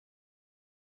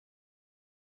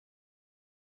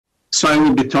So I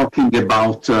will be talking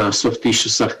about soft tissue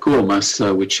sarcomas,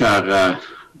 which are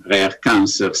rare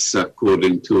cancers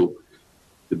according to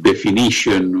the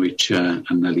definition which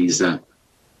Annalisa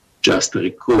just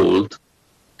recalled.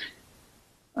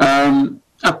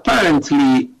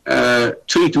 Apparently,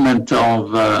 treatment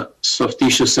of soft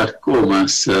tissue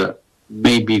sarcomas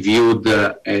may be viewed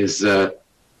as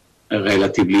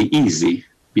relatively easy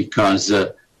because,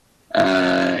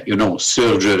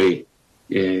 surgery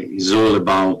is all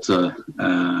about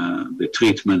the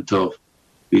treatment of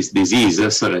these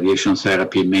diseases. Radiation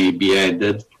therapy may be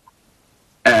added.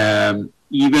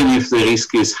 Even if the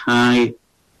risk is high,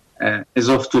 as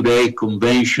of today,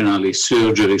 conventionally,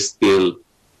 surgery is still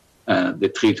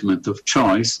the treatment of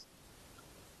choice.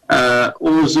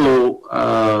 Also,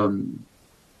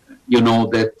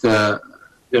 that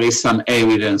there is some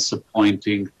evidence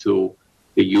pointing to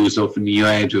the use of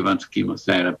neoadjuvant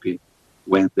chemotherapy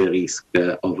when the risk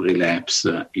of relapse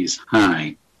is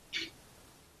high.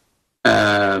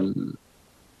 But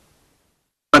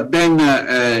then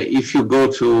if you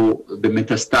go to the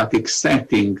metastatic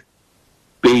setting,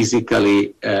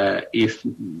 basically if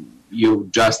you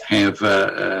just have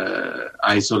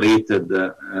isolated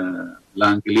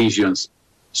lung lesions,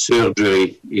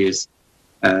 surgery is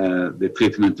the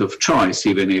treatment of choice,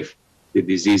 even if the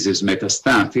disease is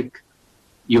metastatic.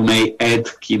 You may add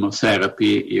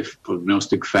chemotherapy if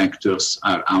prognostic factors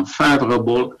are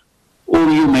unfavorable, or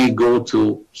you may go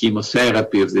to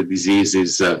chemotherapy if the disease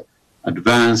is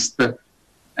advanced.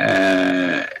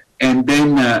 And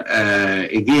then,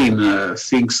 again,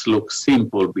 things look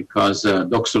simple because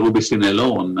doxorubicin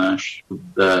alone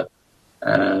should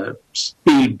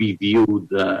still be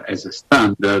viewed as a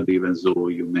standard, even though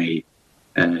you may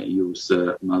use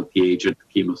multi-agent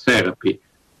chemotherapy.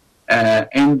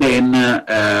 And then,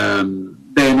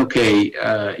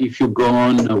 if you go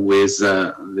on with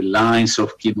the lines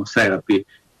of chemotherapy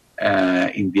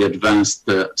in the advanced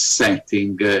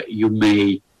setting, you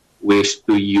may wish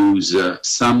to use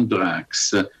some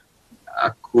drugs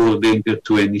according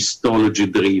to an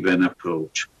histology-driven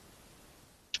approach.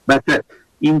 But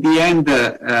in the end,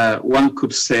 one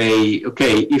could say,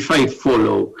 okay, if I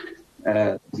follow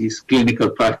these clinical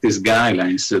practice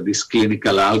guidelines, these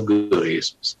clinical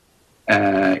algorithms,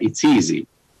 it's easy.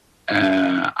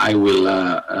 I will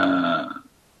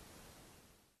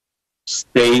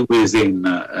stay within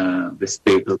the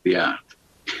state of the art.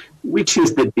 Which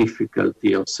is the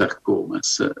difficulty of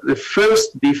sarcomas? The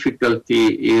first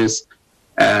difficulty is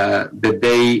that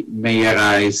they may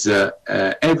arise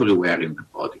everywhere in the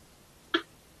body.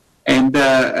 And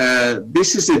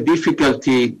this is a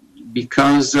difficulty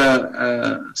because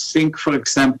think, for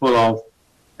example, of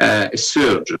a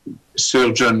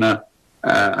surgeon,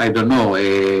 I don't know,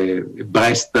 a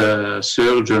breast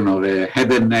surgeon or a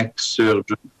head and neck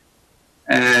surgeon.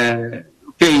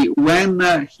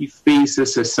 When he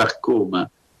faces a sarcoma,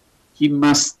 he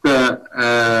must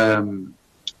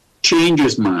change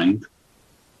his mind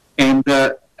and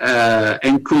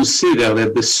consider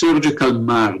that the surgical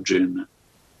margin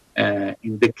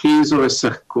in the case of a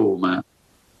sarcoma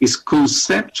is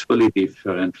conceptually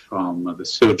different from the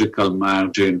surgical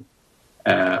margin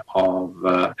of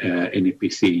an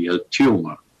epithelial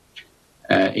tumor,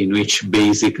 in which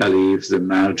basically if the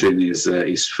margin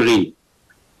is free,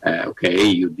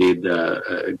 you did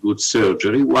a good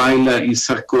surgery, while in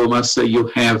sarcomas you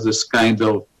have this kind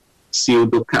of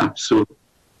pseudo capsule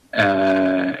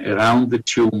around the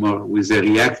tumor with a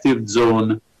reactive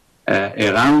zone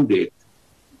around it,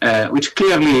 which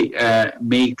clearly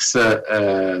makes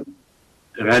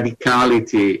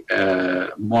radicality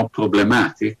more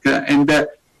problematic. And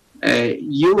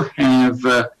you have,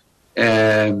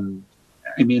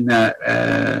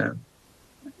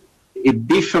 a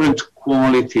different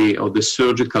quality of the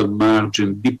surgical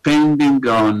margin depending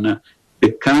on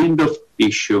the kind of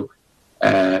tissue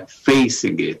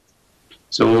facing it.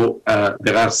 So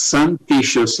there are some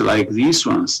tissues like these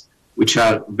ones which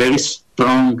are very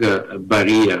strong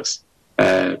barriers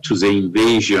to the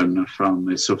invasion from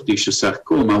a soft tissue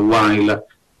sarcoma, while,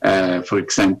 for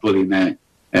example, in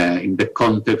the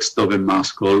context of a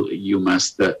muscle, you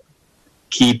must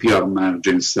keep your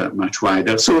margins much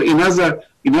wider. So in other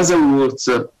words,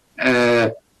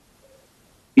 the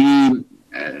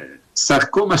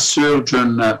sarcoma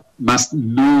surgeon must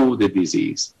know the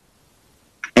disease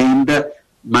and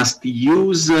must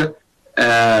use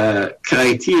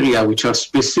criteria which are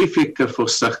specific for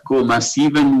sarcomas,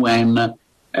 even when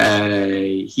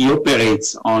he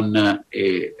operates on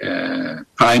a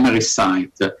primary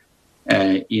site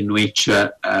in which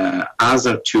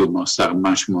other tumors are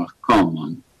much more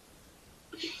common.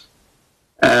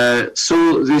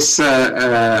 So this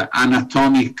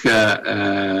anatomic,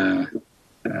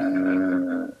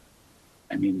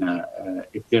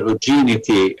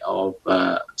 heterogeneity of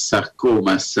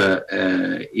sarcomas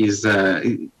is a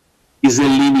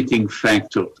limiting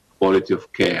factor to quality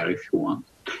of care, if you want.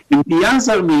 And the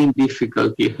other main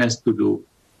difficulty has to do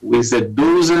with the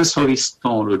dozens of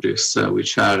histologies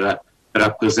which are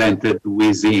represented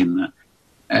within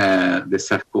the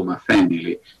sarcoma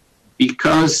family,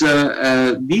 because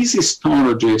these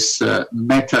histologies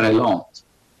matter a lot.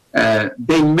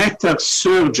 They matter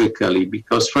surgically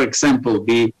because, for example,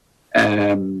 the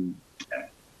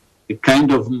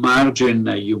kind of margin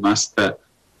you must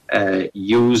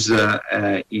use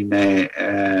in a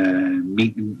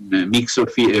mixed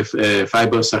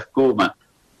fibrosarcoma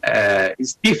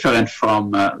is different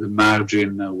from the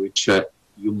margin which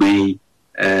you may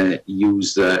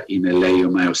use in a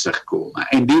leiomyosarcoma.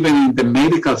 And even in the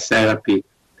medical therapy,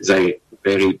 as I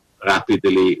very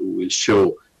rapidly will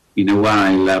show in a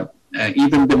while,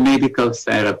 even the medical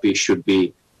therapy should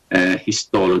be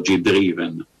histology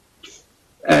driven.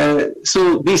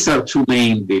 So these are two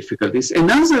main difficulties.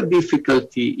 Another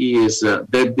difficulty is that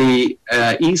the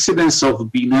incidence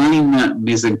of benign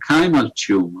mesenchymal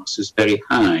tumors is very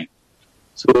high.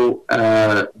 So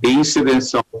the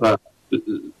incidence of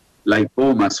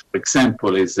lipomas, for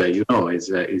example, is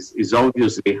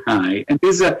obviously high, and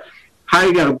is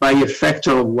higher by a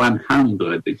factor of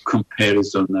 100 in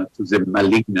comparison to the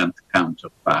malignant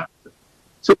counterpart.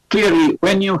 So clearly,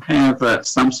 when you have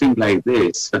something like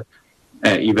this,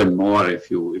 even more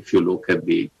if you look at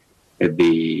the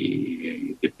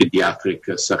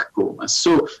pediatric sarcoma.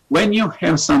 So when you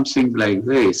have something like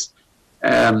this,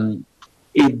 a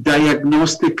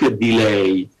diagnostic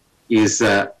delay is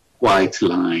quite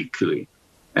likely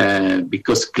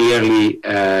because clearly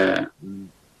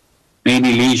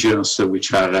many lesions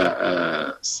which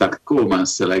are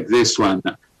sarcomas like this one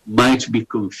might be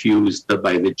confused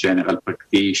by the general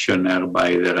practitioner,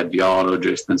 by the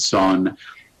radiologist and so on,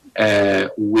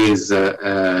 with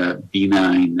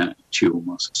benign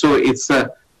tumors. So it's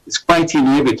quite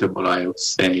inevitable, I would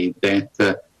say,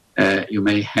 that you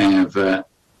may have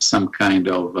some kind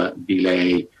of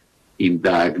delay in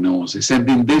diagnosis. And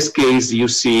in this case, you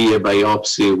see a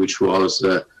biopsy which was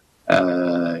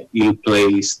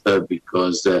ill-placed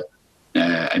because,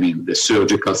 the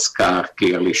surgical scar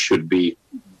clearly should be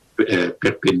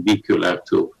perpendicular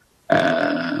to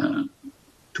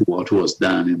what was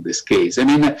done in this case.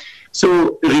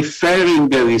 So referring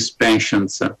these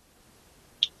patients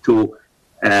to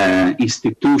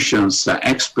institutions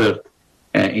expert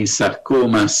in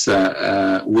sarcomas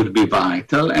would be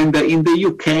vital. And in the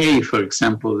UK, for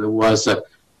example, there was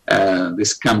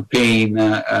this campaign,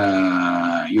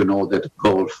 that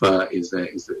golf is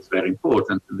very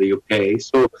important in the UK.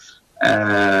 So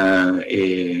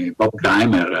Bob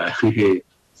Greimer, a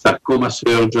sarcoma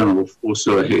surgeon,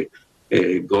 also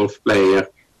a golf player,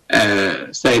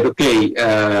 said, okay,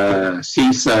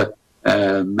 since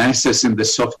masses in the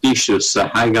soft tissues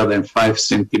higher than 5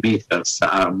 centimeters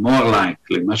are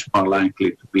much more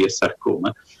likely to be a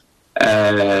sarcoma,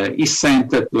 he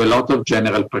sent to a lot of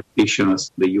general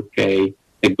practitioners in the UK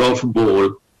a golf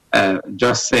ball,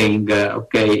 just saying,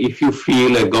 okay, if you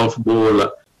feel a golf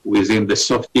ball within the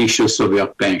soft tissues of your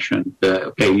patient,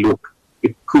 okay, look,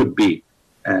 it could be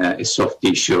a soft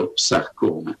tissue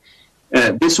sarcoma.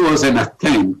 This was an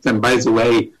attempt, and by the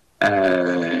way,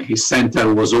 his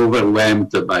center was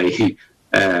overwhelmed by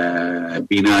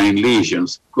benign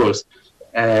lesions, of course,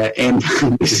 and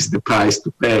this is the price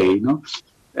to pay,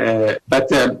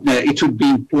 but it would be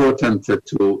important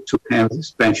to have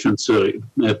these patients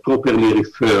properly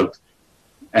referred.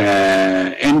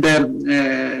 And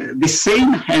the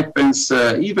same happens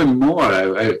even more,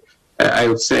 I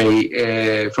would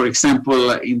say, for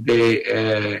example, in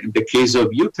the case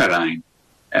of uterine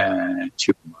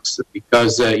tumors,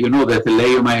 because you know that the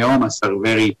leiomyomas are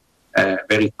very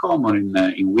common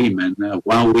in women.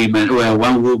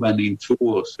 One woman in 2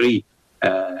 or 3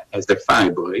 has a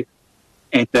fibroid,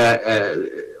 and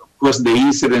of course the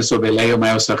incidence of a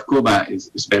leiomyosarcoma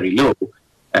is very low.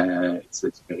 It's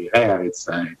very rare. It's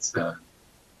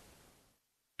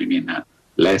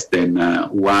less than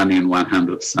 1 in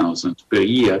 100,000 per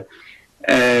year.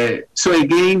 So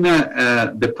again,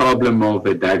 the problem of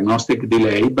a diagnostic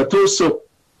delay, but also,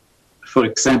 for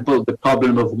example, the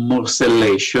problem of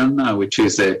morcellation, which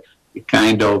is a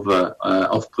kind of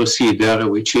procedure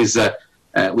which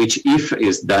if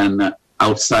is done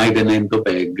outside an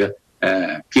endobag,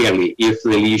 clearly, if the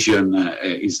lesion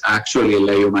is actually a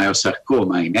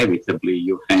leiomyosarcoma, inevitably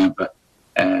you have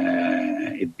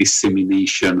a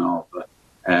dissemination of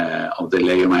the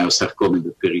leiomyosarcoma in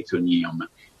the peritoneum.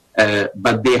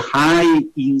 But the high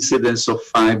incidence of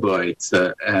fibroids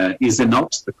is an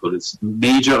obstacle. It's a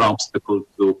major obstacle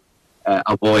to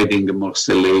avoiding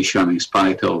morcellation in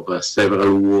spite of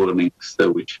several warnings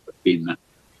which have been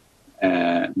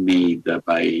made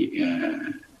by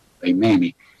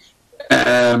many.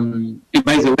 And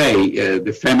by the way,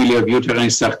 the family of uterine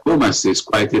sarcomas is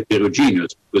quite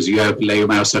heterogeneous because you have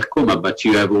leiomyosarcoma, but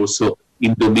you have also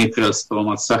endometrial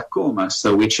stromal sarcomas,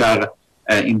 which are,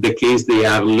 in the case they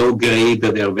are low grade,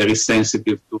 they are very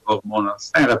sensitive to hormonal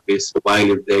therapies,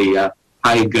 while if they are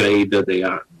high grade, they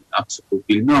are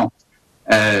absolutely not.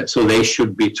 So they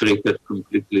should be treated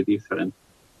completely differently.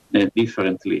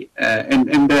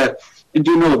 And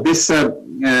you know, this,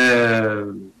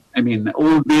 I mean,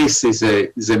 all this is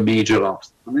a major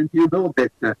obstacle. And you know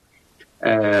that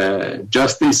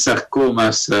just in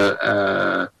sarcomas,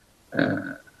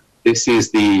 this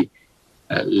is the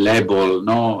label,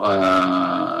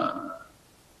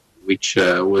 which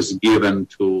was given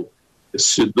to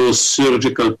those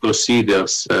surgical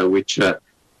procedures which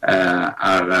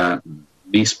are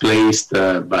misplaced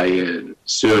by a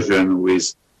surgeon who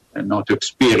is not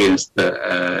experienced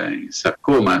in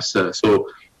sarcomas. So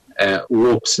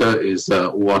whoops is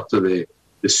what the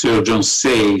surgeon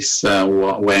says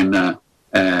when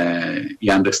he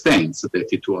understands that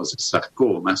it was a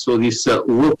sarcoma. So these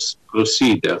whoops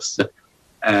procedures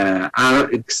are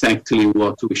exactly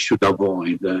what we should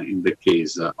avoid in the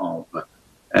case of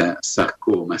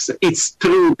sarcomas. It's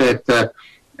true that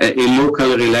a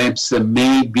local relapse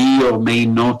may be or may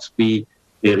not be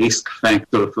a risk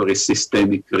factor for a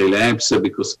systemic relapse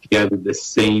because clearly the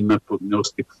same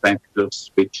prognostic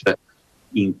factors which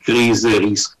increase the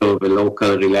risk of a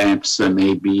local relapse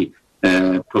may be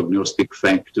prognostic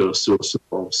factors also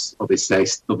of a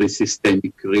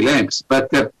systemic relapse.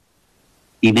 But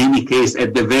in any case,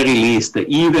 at the very least,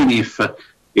 even if a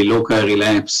local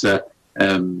relapse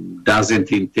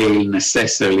doesn't entail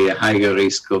necessarily a higher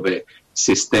risk of a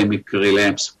systemic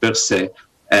relapse per se,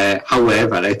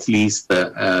 however, at least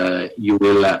you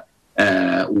will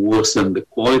worsen the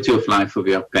quality of life of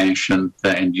your patient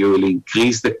and you will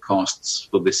increase the costs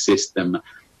for the system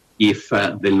if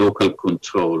the local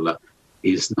control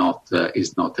is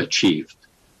not achieved.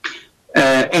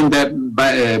 And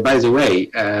by the way,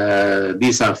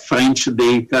 these are French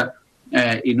data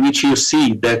in which you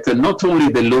see that not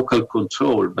only the local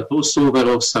control, but also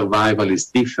overall survival is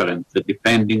different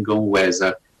depending on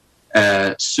whether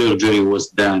surgery was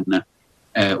done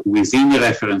within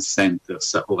reference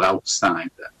centers or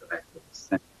outside reference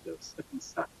centers in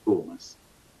sarcomas.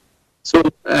 So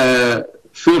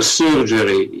first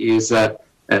surgery is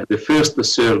the first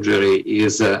surgery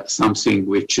is something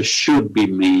which should be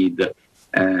made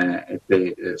at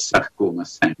the sarcoma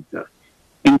center.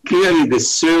 And clearly the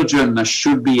surgeon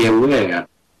should be aware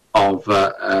of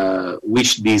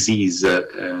which disease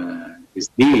is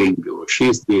dealing or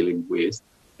she's dealing with.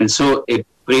 And so a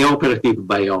preoperative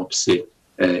biopsy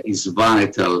is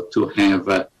vital to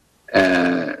have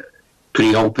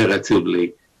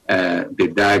preoperatively the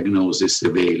diagnosis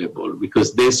available,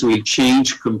 because this will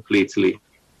change completely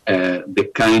the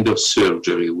kind of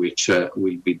surgery which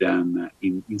will be done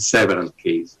in several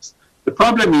cases. The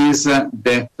problem is that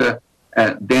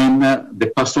then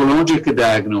the pathologic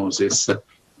diagnosis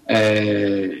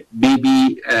may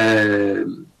be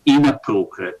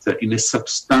inappropriate in a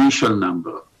substantial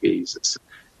number of cases.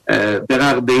 There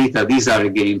are data, these are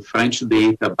again French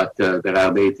data, but there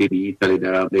are data in Italy,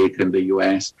 there are data in the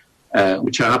US,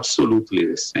 which are absolutely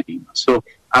the same. So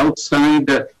outside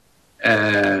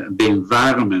the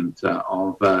environment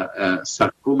of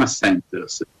sarcoma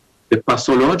centers, the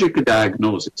pathologic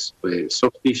diagnosis for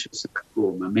soft tissue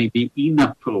sarcoma may be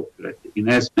inappropriate in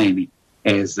as many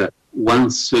as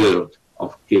 1/3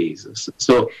 of cases.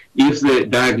 So if the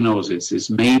diagnosis is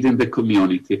made in the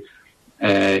community,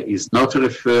 is not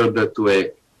referred to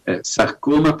a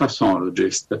sarcoma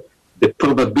pathologist, the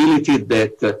probability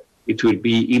that it will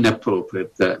be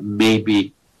inappropriate may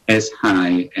be as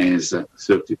high as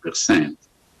 30%.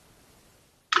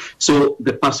 So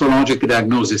the pathologic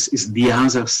diagnosis is the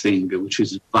other thing which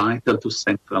is vital to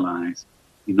centralize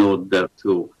in order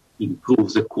to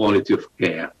improve the quality of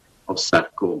care of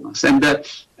sarcomas. And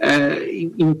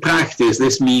in practice,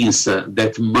 this means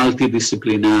that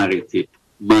multidisciplinarity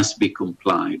must be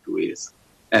complied with.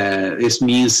 This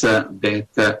means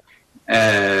that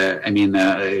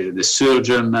the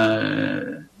surgeon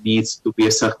needs to be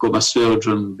a sarcoma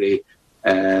surgeon, the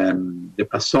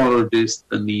pathologist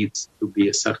needs to be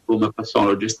a sarcoma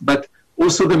pathologist, but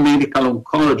also the medical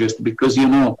oncologist, because, you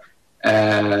know,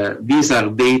 these are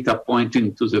data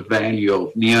pointing to the value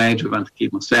of neoadjuvant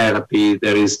chemotherapy.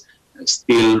 There is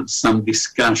still some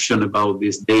discussion about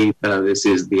this data. This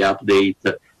is the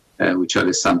update which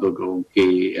Alessandro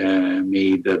Gronchi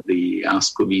made at the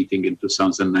ASCO meeting in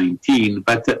 2019.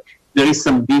 But there is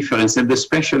some difference, and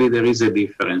especially there is a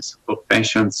difference for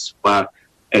patients who are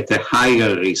at a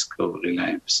higher risk of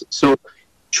relapse. So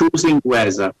choosing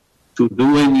whether to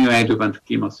do a neoadjuvant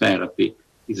chemotherapy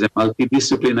is a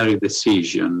multidisciplinary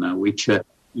decision, which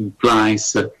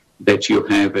implies that you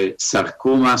have a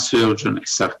sarcoma surgeon, a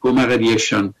sarcoma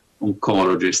radiation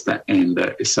oncologist, and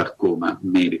a sarcoma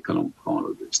medical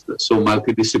oncologist. So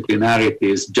multidisciplinarity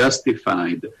is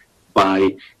justified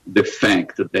by the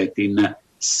fact that in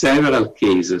several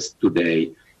cases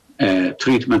today,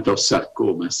 treatment of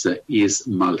sarcomas is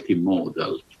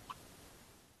multimodal.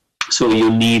 So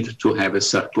you need to have a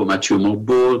sarcoma tumor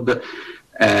board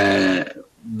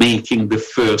making the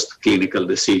first clinical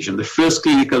decision. The first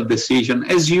clinical decision,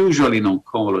 as usual in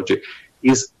oncology,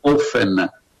 is often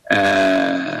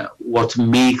what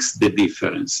makes the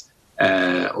difference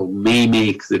or may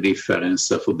make the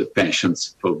difference for the patient's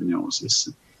prognosis.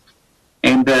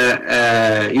 And, the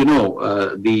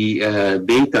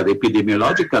data, the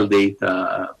epidemiological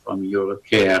data from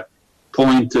Eurocare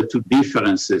point to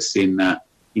differences in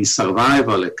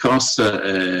survival across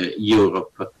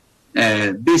Europe.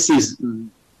 This is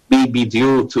maybe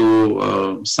due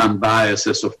to some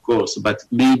biases, of course, but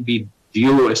maybe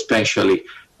due especially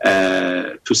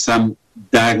to some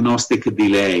diagnostic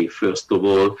delay, first of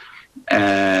all,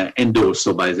 and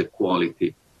also by the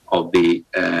quality of the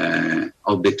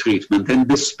treatment,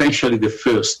 and especially the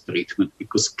first treatment,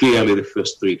 because clearly the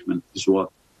first treatment is what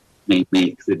may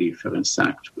make the difference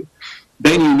actually.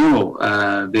 Then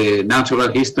the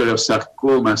natural history of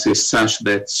sarcomas is such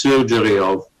that surgery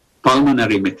of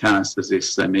pulmonary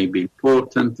metastasis may be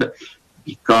important,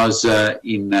 because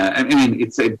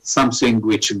it's something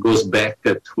which goes back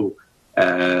to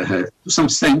some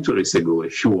centuries ago,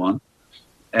 if you want.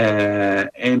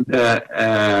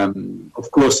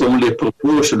 Of course, only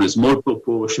a small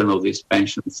proportion of these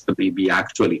patients may be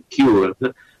actually cured,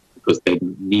 because they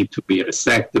need to be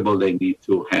resectable, they need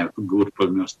to have good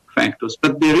prognostic factors.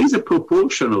 But there is a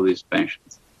proportion of these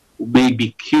patients who may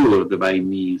be cured by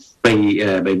means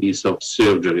of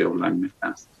surgery of lung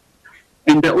metastasis.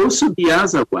 And also the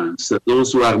other ones,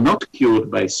 those who are not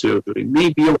cured by surgery, may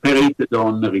be operated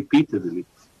on repeatedly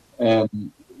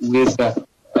with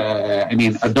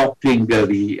adopting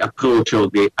the approach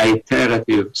of the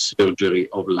iterative surgery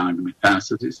of lung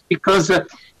metastasis, because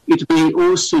it may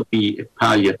also be a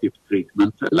palliative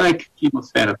treatment, like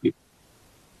chemotherapy.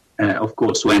 Of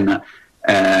course, when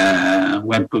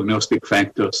prognostic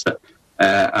factors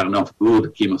are not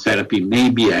good, chemotherapy may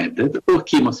be added, or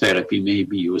chemotherapy may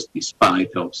be used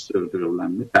despite of surgery of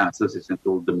lung metastasis, and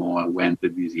all the more when the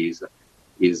disease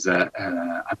is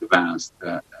advanced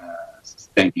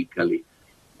systemically.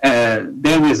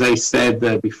 Then, as I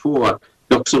said before,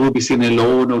 doxorubicin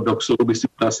alone or doxorubicin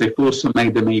plus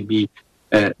ifosfamide may be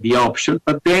the option,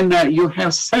 but then you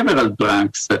have several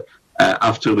drugs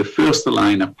after the first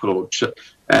line approach.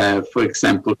 For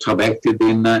example,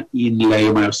 trabectedin in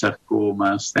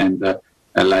leiomyosarcomas and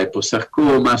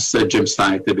liposarcomas,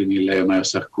 gemcitabine in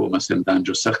leiomyosarcomas and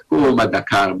angiosarcoma,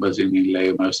 dacarbazine in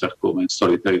leiomyosarcoma and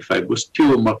solitary fibrous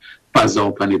tumor,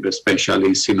 pazopanib especially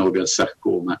in synovial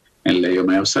sarcoma and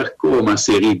leiomyosarcoma,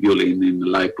 cerebulin in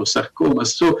liposarcoma.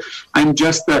 So I'm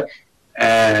just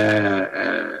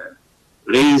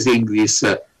raising these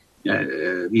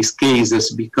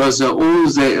cases because all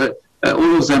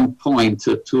of them point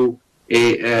to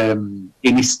an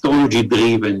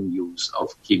histology-driven use of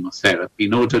chemotherapy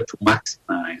in order to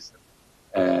maximize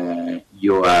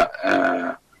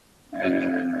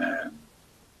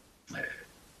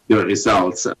your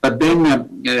results. But then,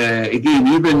 again,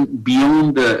 even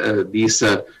beyond these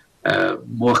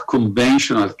more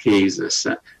conventional cases,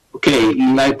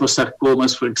 in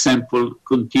liposarcomas, for example,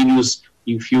 continuous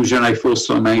infusion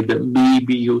ifosfamide may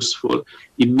be useful.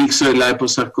 In mixed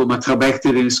liposarcoma,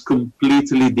 trabectedin is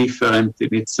completely different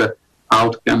in its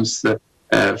outcomes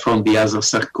from the other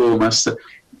sarcomas.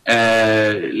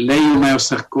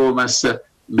 Leiomyosarcomas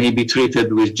may be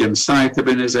treated with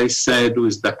gemcitabine, as I said,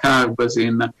 with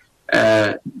dacarbazine,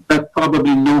 but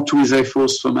probably not with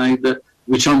ifosfamide,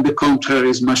 which on the contrary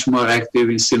is much more active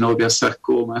in synovial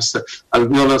sarcomas.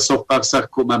 Alveolar soft part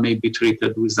sarcoma may be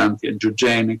treated with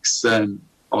anti-angiogenics and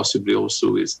possibly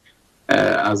also with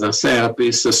other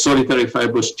therapies. Solitary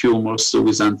fibrous tumors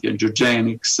with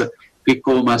anti-angiogenics,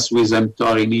 picomas with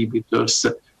mTOR inhibitors,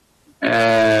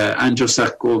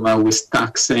 angiosarcoma with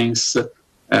taxanes,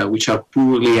 which are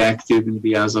poorly active in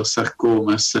the other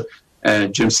sarcomas.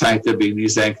 Gemcitabine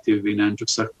is active in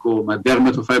angiosarcoma.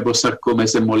 Dermatofibrosarcoma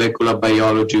is a molecular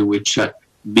biology which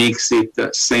makes it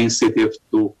sensitive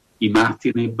to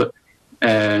imatinib.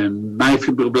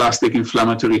 Myfibroblastic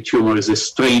inflammatory tumor is a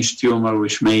strange tumor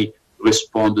which may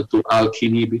respond to ALK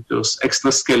inhibitors.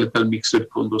 Extraskeletal mixed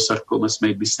chondrosarcomas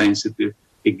may be sensitive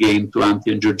again to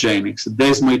anti-angiogenics.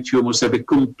 Desmoid tumors have a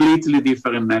completely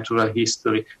different natural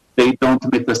history. They don't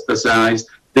metastasize.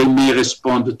 They may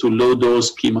respond to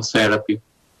low-dose chemotherapy.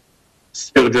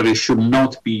 Surgery should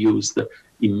not be used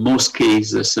in most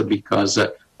cases because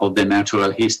of the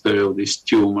natural history of these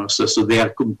tumors. So they are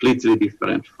completely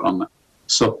different from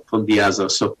the other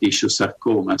soft tissue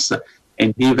sarcomas.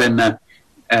 And even,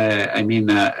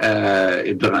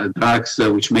 drugs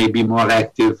which may be more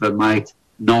active might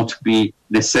not be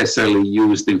necessarily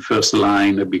used in first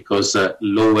line because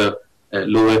lower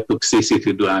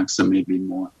toxicity drugs may be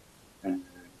more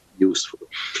useful.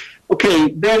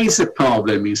 Okay, there is a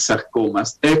problem in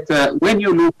sarcomas that when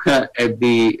you look at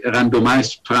the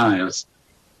randomized trials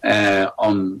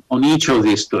on each of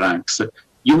these drugs,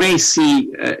 you may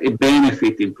see a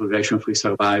benefit in progression-free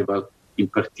survival in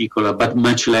particular, but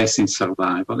much less in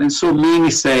survival. And so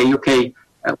many say, okay,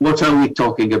 what are we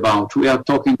talking about? We are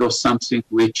talking of something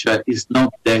which is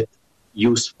not that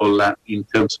useful in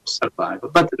terms of survival.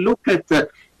 But look at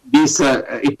this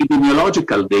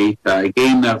epidemiological data,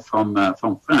 again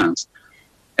from France.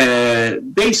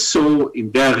 They saw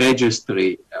in their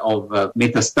registry of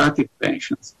metastatic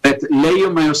patients that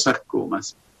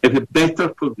leiomyosarcomas have a better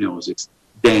prognosis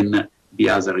than the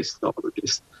other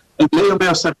histologies. And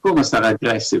leiomyosarcomas are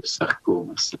aggressive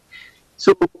sarcomas.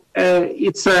 So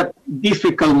it's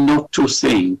difficult not to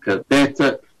think that,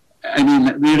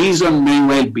 the reason may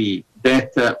well be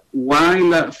that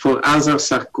while for other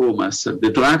sarcomas, the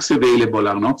drugs available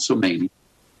are not so many,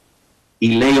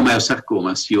 in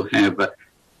leiomyosarcomas you have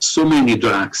so many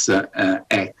drugs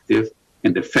active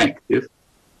and effective,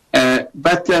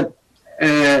 but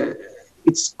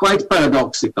it's quite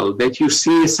paradoxical that you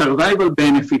see a survival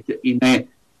benefit in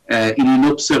an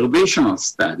observational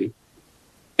study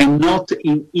and not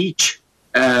in each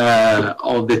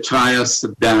of the trials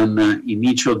done in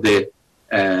each of the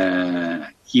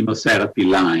chemotherapy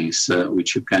lines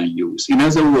which you can use. In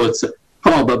other words,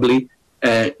 probably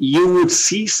you would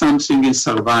see something in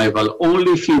survival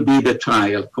only if you did a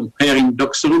trial comparing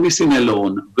doxorubicin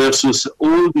alone versus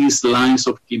all these lines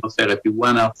of chemotherapy,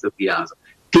 one after the other.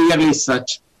 Clearly,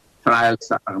 such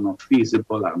trials are not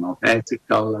feasible, are not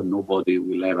ethical, nobody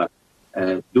will ever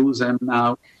do them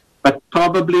now. But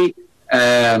probably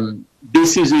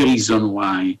this is the reason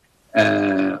why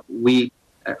we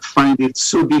find it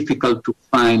so difficult to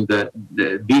find the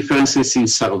differences in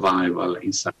survival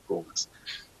in sarcomas.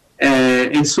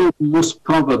 And so most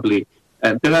probably,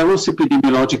 there are also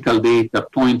epidemiological data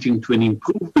pointing to an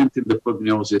improvement in the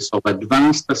prognosis of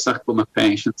advanced sarcoma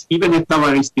patients. Even at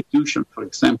our institution, for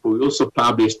example, we also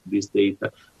published this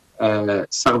data.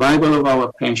 Survival of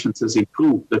our patients has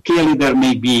improved. Clearly, there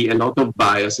may be a lot of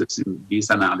biases in this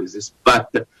analysis, but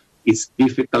it's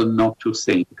difficult not to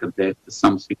think that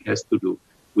something has to do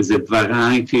with a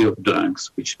variety of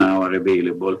drugs which now are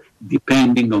available,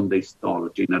 depending on the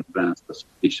histology in advanced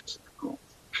suspicious sarcoma.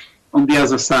 On the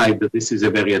other side, this is a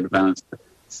very advanced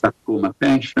sarcoma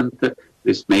patient.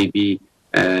 This may be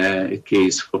a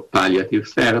case for palliative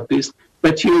therapies.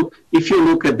 But if you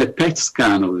look at the PET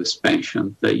scan of this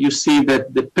patient, you see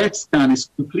that the PET scan is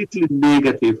completely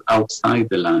negative outside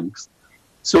the lungs.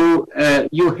 So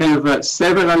you have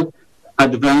several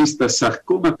advanced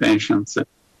sarcoma patients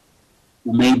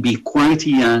who may be quite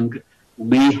young, who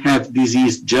may have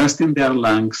disease just in their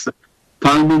lungs.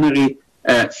 Pulmonary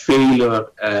failure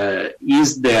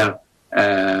is their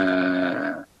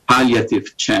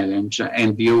palliative challenge,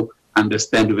 and you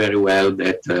understand very well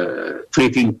that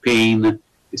treating pain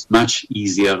is much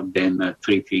easier than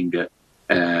treating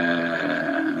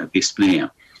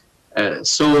dyspnea.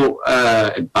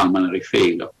 And pulmonary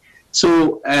failure.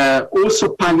 So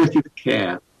also palliative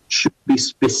care should be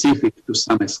specific to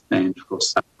some extent for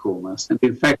sarcomas. And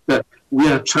in fact, we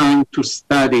are trying to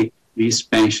study these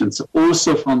patients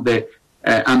also from the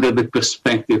under the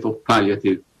perspective of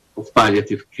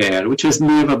palliative care, which has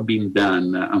never been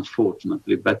done,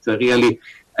 unfortunately. But really,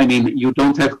 you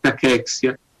don't have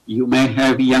cachexia, you may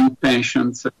have young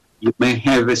patients, you may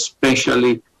have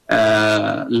especially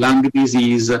lung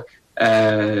disease,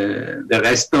 the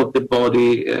rest of the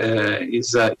body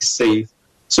is safe.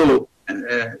 So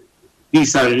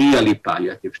these are really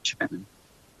palliative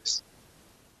challenges.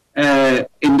 And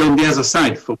on the other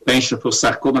side, for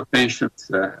sarcoma patients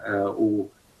who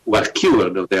who are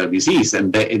cured of their disease,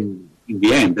 and in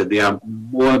the end, they are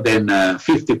more than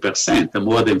 50%,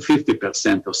 more than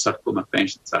 50% of sarcoma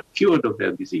patients are cured of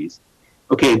their disease.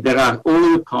 Okay, there are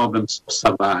all the problems of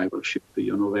survivorship.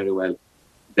 You know very well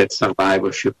that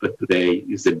survivorship today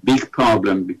is a big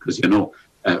problem because,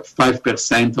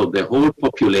 5% of the whole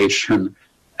population,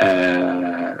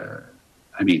 are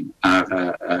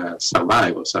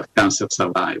survivors, are cancer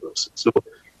survivors. So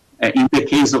in the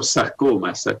case of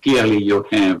sarcomas, clearly you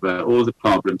have all the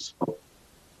problems of,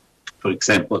 for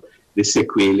example, the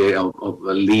sequelae of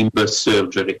limb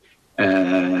surgery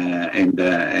and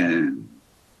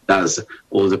does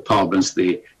all the problems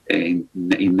in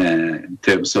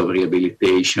terms of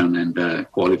rehabilitation and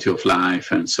quality of life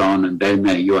and so on. And then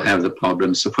you have the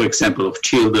problems, for example, of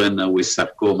children with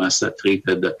sarcomas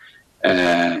treated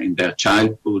in their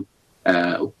childhood,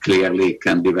 who clearly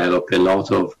can develop a lot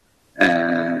of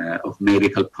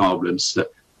medical problems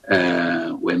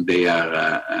when they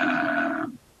are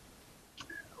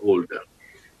older.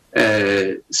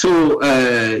 So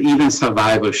even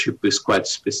survivorship is quite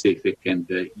specific, and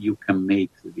you can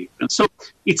make the difference. So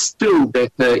it's true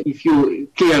that if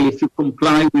you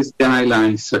comply with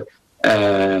guidelines,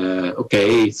 okay,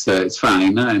 it's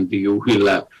fine, and you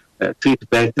will treat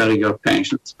better your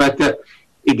patients. But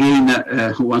again,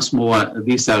 once more,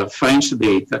 these are French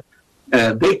data.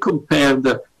 They compared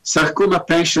sarcoma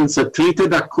patients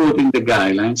treated according to the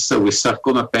guidelines with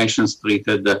sarcoma patients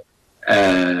treated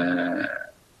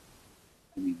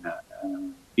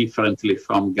differently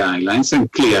from guidelines,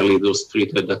 and clearly those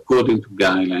treated according to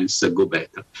guidelines go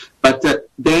better. But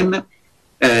then,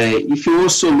 if you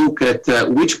also look at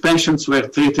which patients were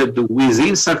treated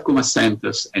within sarcoma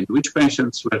centers and which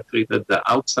patients were treated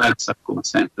outside sarcoma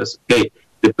centers, okay,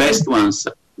 the best ones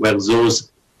were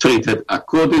those treated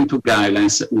according to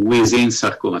guidelines within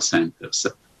sarcoma centers,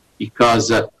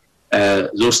 because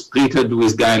those treated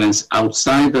with guidelines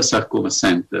outside the sarcoma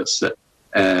centers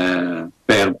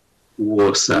fared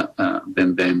worse than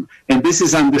them. And this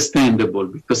is understandable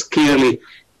because clearly,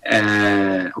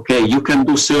 okay, you can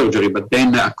do surgery, but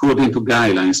then according to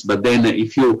guidelines, but then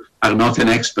if you are not an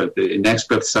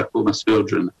expert sarcoma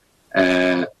surgeon,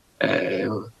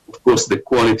 of course the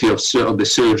quality of the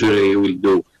surgery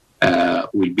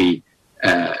will be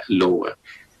lower.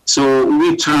 So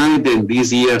we tried in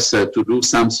these years to do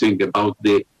something about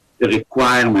the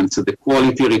requirements, the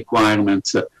quality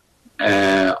requirements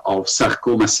of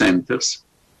sarcoma centers.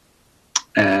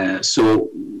 So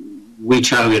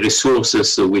which are the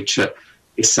resources which a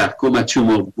sarcoma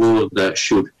tumor board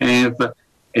should have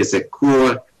as a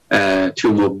core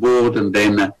tumor board, and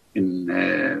then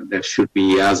there should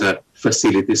be other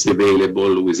facilities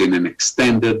available within an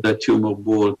extended tumor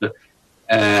board.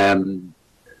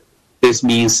 This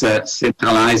means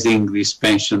centralizing these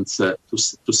patients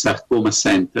to sarcoma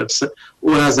centers,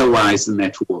 or otherwise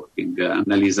networking.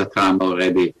 Annalisa Tram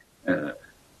already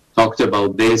talked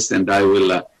about this, and I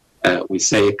will we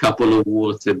say a couple of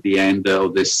words at the end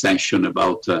of this session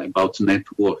about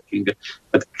networking.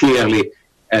 But clearly,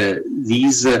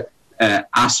 these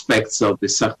aspects of the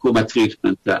sarcoma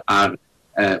treatment are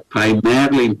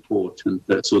primarily important.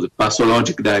 So the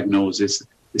pathologic diagnosis,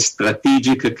 the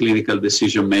strategic clinical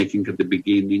decision-making at the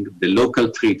beginning, the local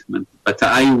treatment, but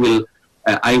I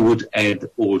would add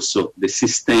also the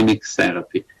systemic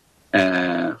therapy,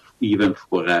 even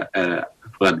for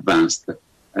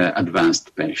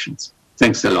advanced patients.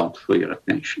 Thanks a lot for your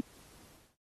attention.